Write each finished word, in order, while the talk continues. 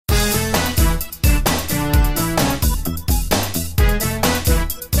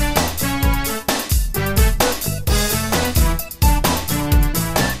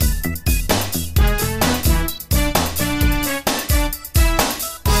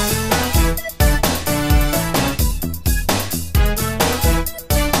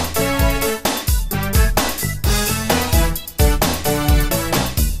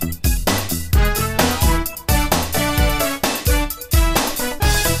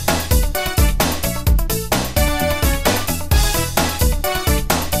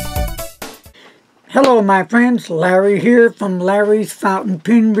Hello my friends, Larry here from Larry's Fountain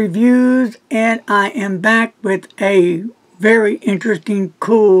Pen Reviews, and I am back with a very interesting,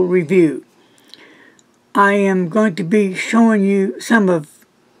 cool review. I am going to be showing you some of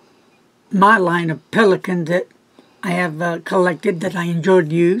my line of Pelikans that I have collected that I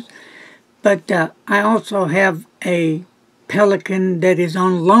enjoyed to use, but I also have a Pelikan that is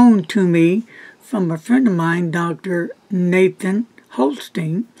on loan to me from a friend of mine, Dr. Nathan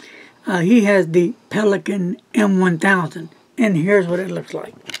Holstein. He has the Pelikan M1000, and here's what it looks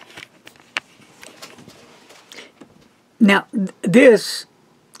like. Now, this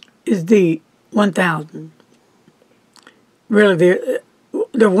is the 1000. Really,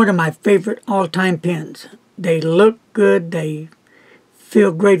 they're one of my favorite all-time pens. They look good. They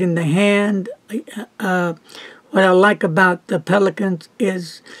feel great in the hand. What I like about the Pelikans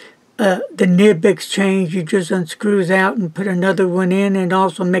is the nib exchange. You just unscrews out and put another one in, and it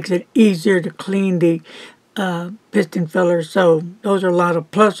also makes it easier to clean the piston filler. So those are a lot of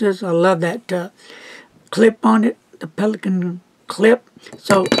pluses. I love that clip on it, the Pelikan clip.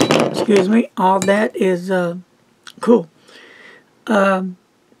 So, excuse me, all that is cool. Pelikan,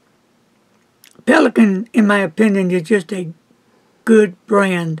 in my opinion, is just a good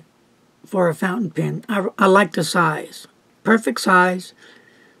brand for a fountain pen. I like the size. Perfect size.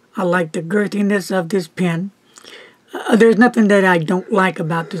 I like the girthiness of this pen. There's nothing that I don't like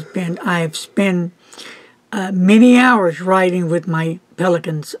about this pen. I've spent many hours writing with my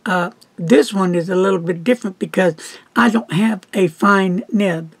Pelikans. This one is a little bit different because I don't have a fine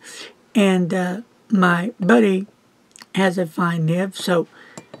nib. And my buddy has a fine nib, so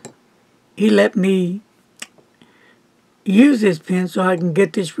he let me use this pen so I can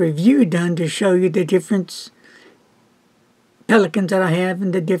get this review done to show you the difference Pelikans that I have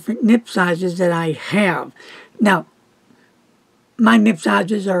and the different nib sizes that I have. Now, my nib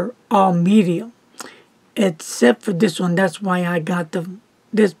sizes are all medium, except for this one. That's why I got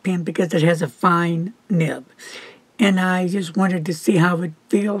this pen, because it has a fine nib. And I just wanted to see how it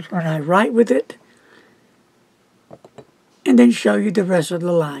feels when I write with it, and then show you the rest of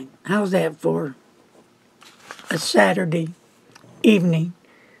the line. How's that for a Saturday evening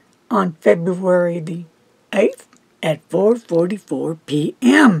on February the 8th? At 4:44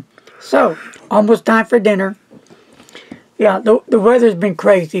 p.m. So, almost time for dinner. Yeah, the weather's been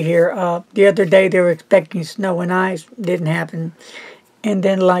crazy here. The other day they were expecting snow and ice. Didn't happen. And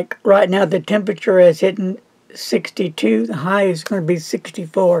then, like, right now the temperature is hitting 62. The high is going to be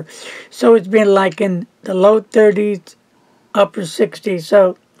 64. So it's been like in the low 30s, upper 60s.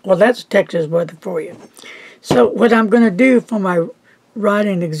 So, well, that's Texas weather for you. So what I'm going to do for my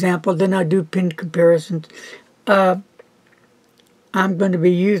writing example, then I do pen comparisons. I'm going to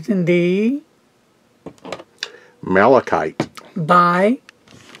be using the Malachite by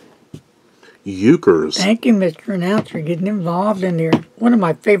Euchers. Thank you, Mr. Announcer, getting involved in there. One of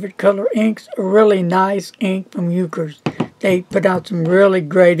my favorite color inks, a really nice ink from Euchers. They put out some really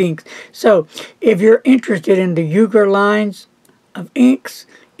great inks. So, if you're interested in the Euchre lines of inks,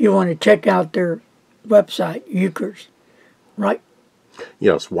 you want to check out their website, Euchers, right?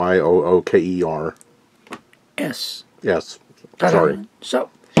 Yes, Y-O-O-K-E-R. S. Yes, sorry. So,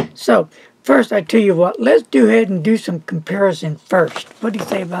 first I tell you what, let's do ahead and do some comparison first. What do you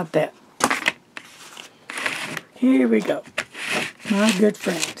say about that? Here we go. My good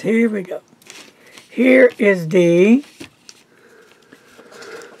friends, here we go. Here is the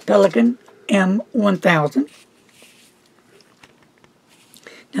Pelikan M1000.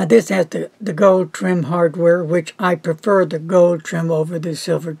 Now this has the gold trim hardware, which I prefer the gold trim over the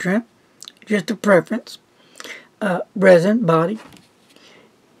silver trim. Just a preference. Resin body.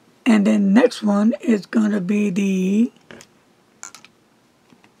 And then next one is going to be the,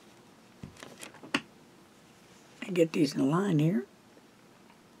 I get these in line here.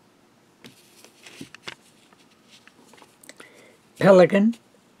 Pelikan,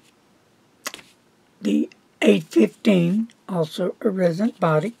 the 815, also a resin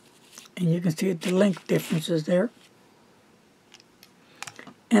body. And you can see the length differences there.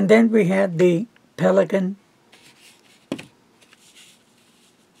 And then we have the Pelikan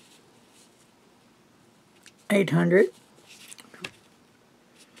 .800,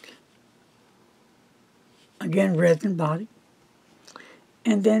 again resin body,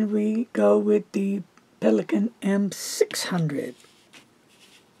 and then we go with the Pelikan M600.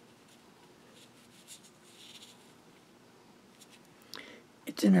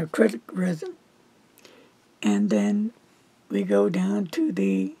 It's an acrylic resin, and then we go down to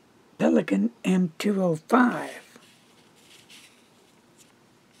the Pelikan M205.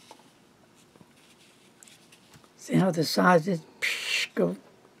 See how the sizes go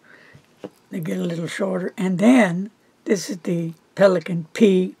They get a little shorter. And then this is the Pelikan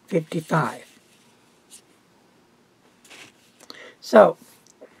P55. So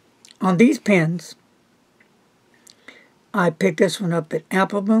on these pens, I picked this one up at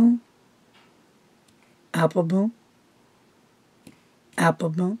Apple Boom, Apple Boom, Apple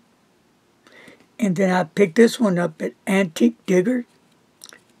Boom. And then I picked this one up at Antique Digger.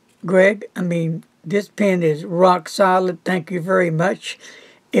 Greg, I mean, this pen is rock solid. Thank you very much.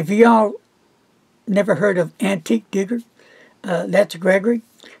 If y'all never heard of Antique Digger, that's Gregory.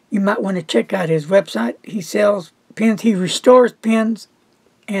 You might want to check out his website. He sells pens. He restores pens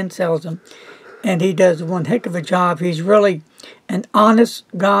and sells them. And he does one heck of a job. He's really an honest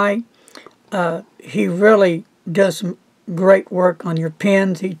guy. He really does some great work on your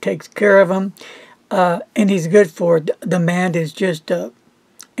pens. He takes care of them. And he's good for it. The man is just,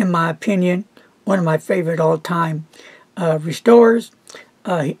 in my opinion, one of my favorite all-time restorers.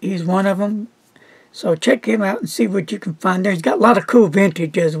 He's one of them. So check him out and see what you can find there. He's got a lot of cool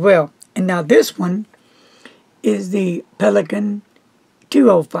vintage as well. And now this one is the Pelikan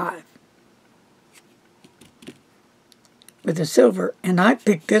 205 with the silver. And I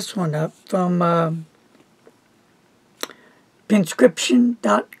picked this one up from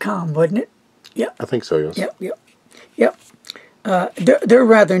Penscription.com, wasn't it? Yep. I think so, yes. Yep. They're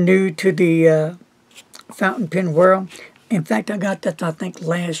rather new to the fountain pen world. In fact, I got that, I think,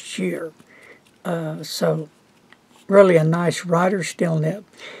 last year. So, really a nice writer still nib.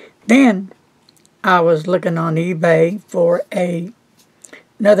 Then, I was looking on eBay for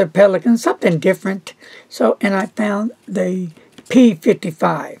another Pelikan, something different. So, and I found the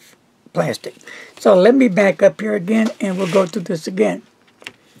P55 plastic. So, let me back up here again, and we'll go through this again.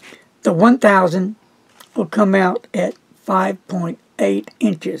 The 1000 will come out at 5.8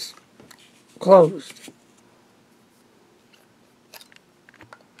 inches closed.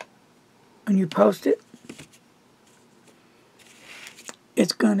 When you post it,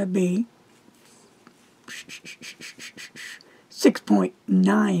 it's going to be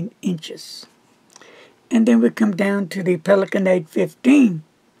 6.9 inches. And then we come down to the Pelikan 815.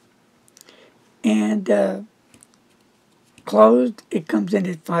 And closed, it comes in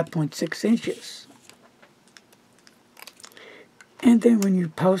at 5.6 inches. And then when you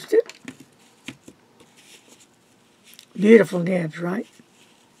post it, beautiful nibs, right?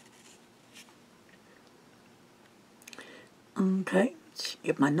 Okay, let's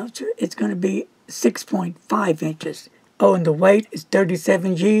get my notes here. It's going to be 6.5 inches. Oh, and the weight is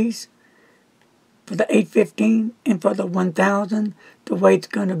 37 G's for the 815. And for the 1000, the weight's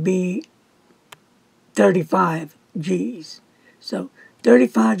going to be 35 G's. So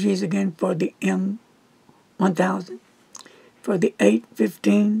 35 G's again for the M1000. For the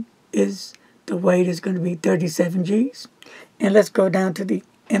 815 is the weight is going to be 37 G's. And let's go down to the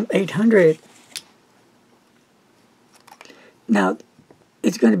M800. Now,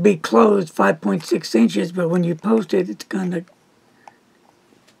 it's going to be closed 5.6 inches, but when you post it, it's going to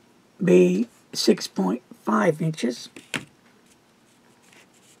be 6.5 inches.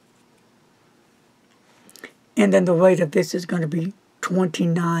 And then the weight of this is going to be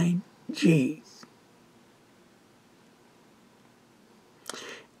 29 G's.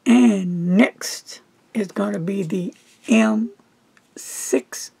 And next is going to be the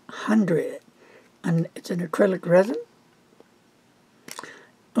M600. And it's an acrylic resin.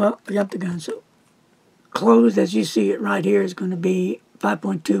 Well, I jumped the gun. So closed, as you see it right here, is going to be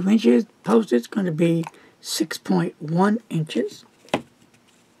 5.2 inches. Posted, it's going to be 6.1 inches.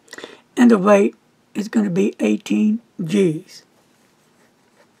 And the weight is going to be 18 G's.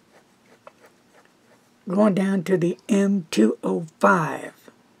 Going down to the M205.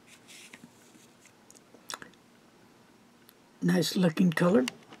 Nice looking color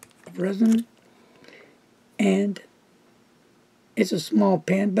of resin. And it's a small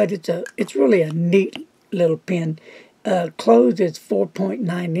pen, but it's really a neat little pen. Closed is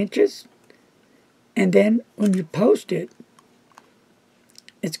 4.9 inches. And then when you post it,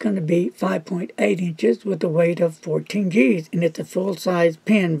 it's going to be 5.8 inches with a weight of 14 G's. And it's a full-size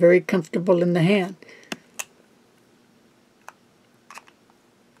pen, very comfortable in the hand.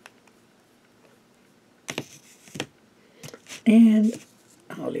 And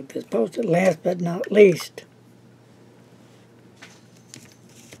I'll leave this posted. Last but not least,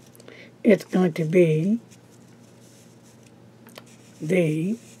 it's going to be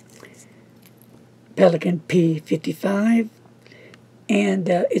the Pelikan P55. And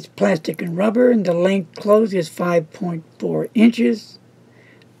it's plastic and rubber, and the length closed is 5.4 inches.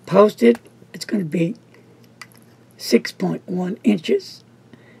 Posted, it's going to be 6.1 inches.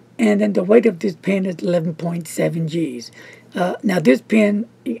 And then the weight of this pen is 11.7 G's. Now this pen,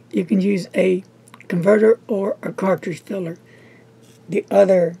 you can use a converter or a cartridge filler. The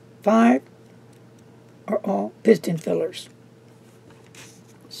other 5 are all piston fillers.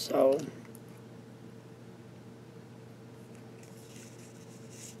 So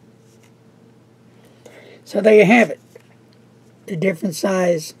there you have it. The different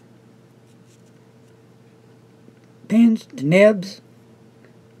size pins, the nibs,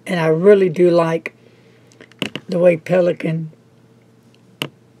 and I really do like the way Pelikan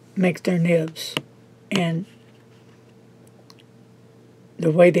makes their nibs and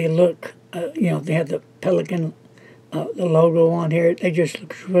the way they look. You know, they have the Pelikan the logo on here. They just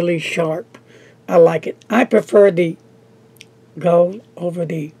look really sharp. I like it. I prefer the gold over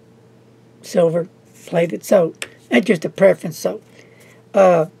the silver plated, so that's just a preference. So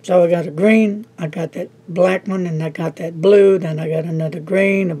I got a green, I got that black one, and I got that blue, then I got another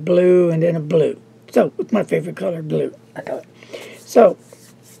green, a blue, and then a blue. So it's my favorite color, blue. I got it. So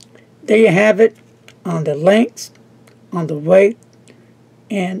there you have it on the lengths, on the weight,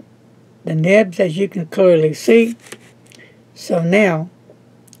 and the nibs, as you can clearly see. So now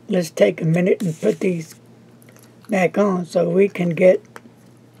let's take a minute and put these back on so we can get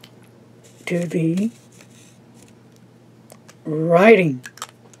to the writing.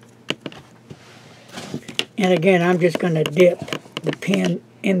 And again, I'm just going to dip the pen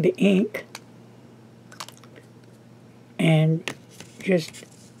in the ink and just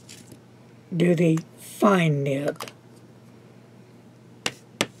do the fine nib.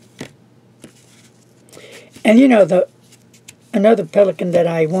 And you know, another Pelikan that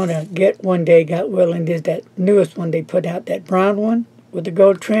I want to get one day, God willing, is that newest one they put out, that brown one with the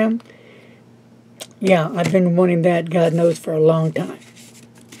gold trim. Yeah, I've been wanting that, God knows, for a long time.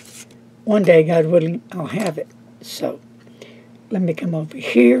 One day, God willing, I'll have it. So, let me come over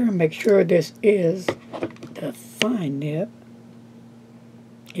here and make sure this is the fine nib.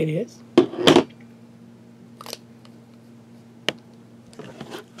 It is.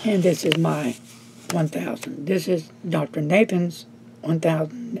 And this is my 1000. This is Dr. Nathan's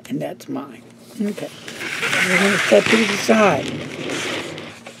 1000, and that's mine. Okay. We're going to set these aside.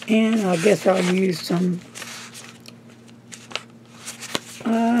 And I guess I'll use some,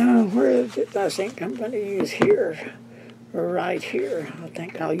 where is it? I think I'm going to use here, right here. I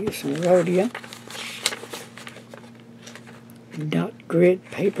think I'll use some Rhodia dot grid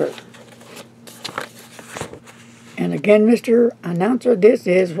paper. And again, Mr. Announcer, this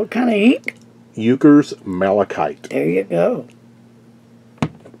is what kind of ink? Euchre's Malachite. There you go.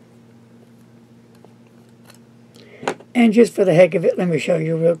 And just for the heck of it, let me show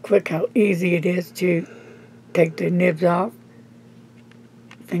you real quick how easy it is to take the nibs off.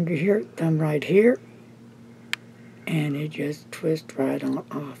 Finger here, thumb right here, and it just twists right on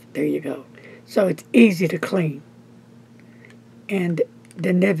off. There you go. So it's easy to clean. And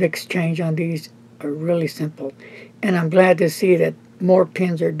the nib exchange on these are really simple. And I'm glad to see that more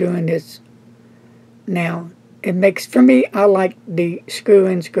pens are doing this now. It makes, for me, I like the screw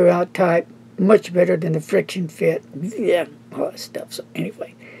in, screw out type much better than the friction fit. Yeah, all that stuff. So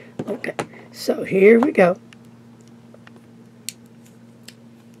anyway, okay. So here we go.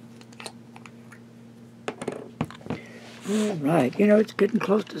 All right. You know, it's getting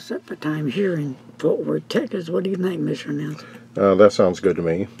close to supper time here in Fort Worth, Texas. What do you think, Mr. Announcer? That sounds good to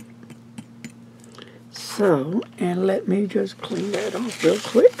me. So, and let me just clean that off real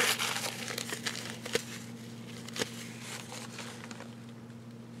quick.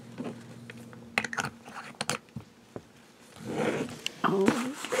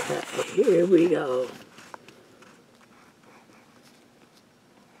 Okay, here we go.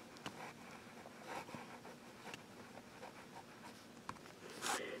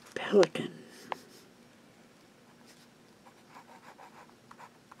 Pelikan.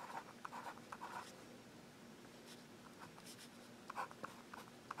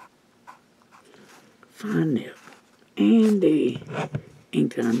 Fine nib. And the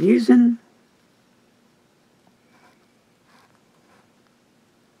ink that I'm using.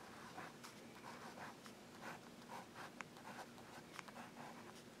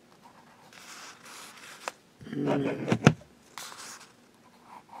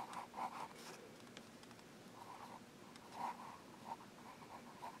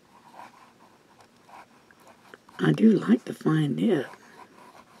 I do like the fine nib.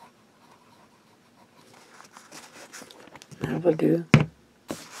 I will do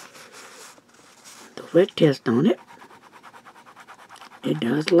the wet test on it. It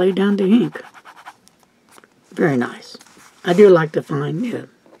does lay down the ink. Very nice. I do like the fine nib.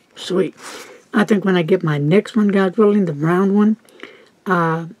 Sweet. I think when I get my next one, God willing, the brown one,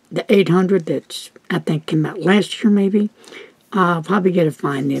 the 800 that's I think came out last year maybe. I'll probably get a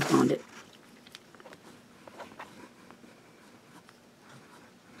fine nib on it.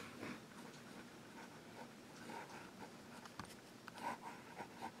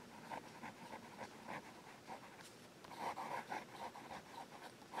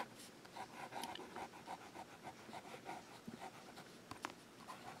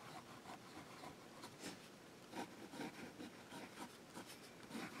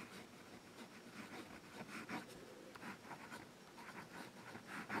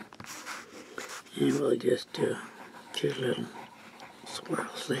 And we'll just do a few little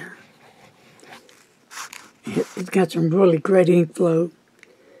swirls there. It's got some really great ink flow.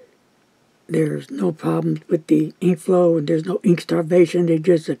 There's no problems with the ink flow, and there's no ink starvation. It's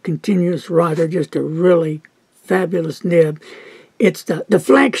just a continuous rider, just a really fabulous nib. It's the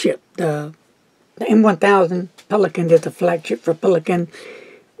flagship, the M1000 Pelikan is the flagship for Pelikan.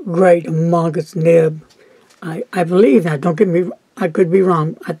 Great, humongous nib. I believe, now don't get me, I could be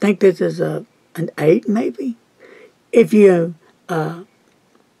wrong. I think this is an 8 maybe. If you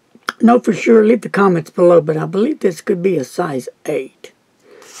know for sure, leave the comments below, but I believe this could be a size 8.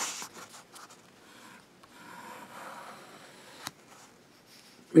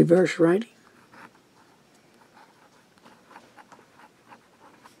 Reverse writing.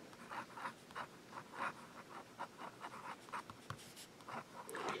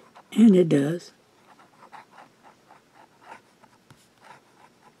 And it does.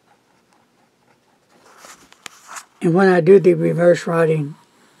 And when I do the reverse writing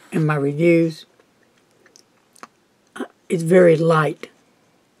in my reviews, it's very light.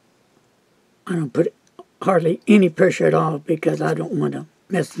 I don't put hardly any pressure at all because I don't want to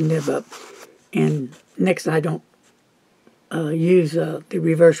mess the nib up. And next, I don't use the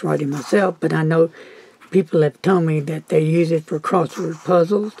reverse writing myself, but I know people have told me that they use it for crossword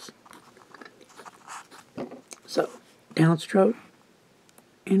puzzles. So, downstroke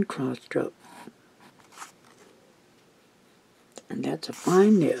and cross-stroke. And that's a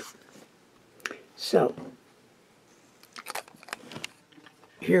fine nib. So,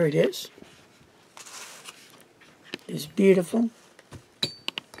 here it is. It's beautiful.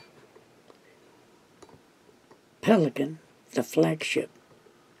 Pelikan, the flagship.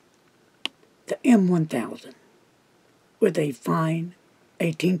 The M1000 with a fine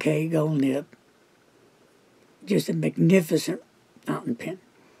 18K gold nib. Just a magnificent fountain pen.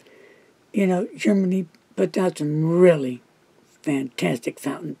 You know, Germany puts out some really fantastic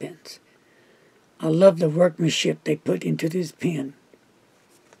fountain pens. I love the workmanship they put into this pen.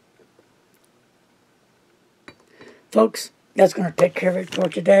 Folks, that's going to take care of it for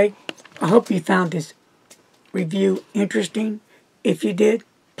today. I hope you found this review interesting. If you did,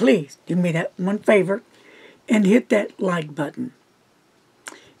 please do me that one favor and hit that like button.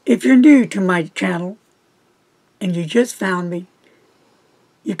 If you're new to my channel and you just found me,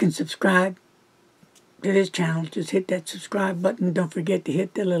 you can subscribe to this channel. Just hit that subscribe button. Don't forget to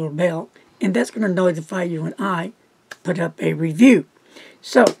hit the little bell, and that's going to notify you when I put up a review.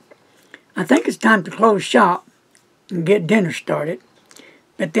 So, I think it's time to close shop and get dinner started.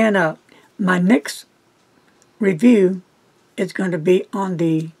 But then my next review is going to be on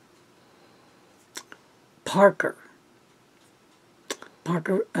the Parker.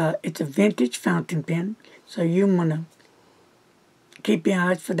 It's a vintage fountain pen, so you want to keep your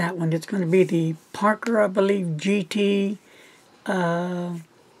eyes for that one. It's going to be the Parker, I believe, GT. Offhand,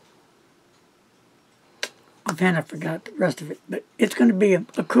 I forgot the rest of it, but it's going to be a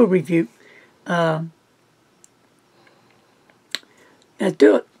cool review. Let's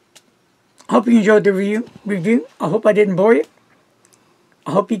do it. Hope you enjoyed the review. I hope I didn't bore you.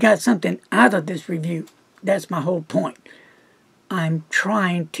 I hope you got something out of this review. That's my whole point. I'm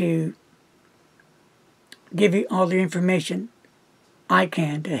trying to give you all the information I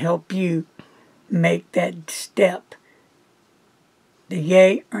can to help you make that step. The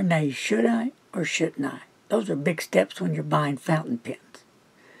yay or nay, should I or shouldn't I? Those are big steps when you're buying fountain pens.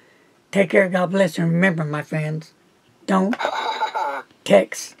 Take care, God bless, and remember, my friends, don't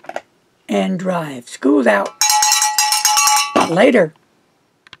text and drive. School's out. Later.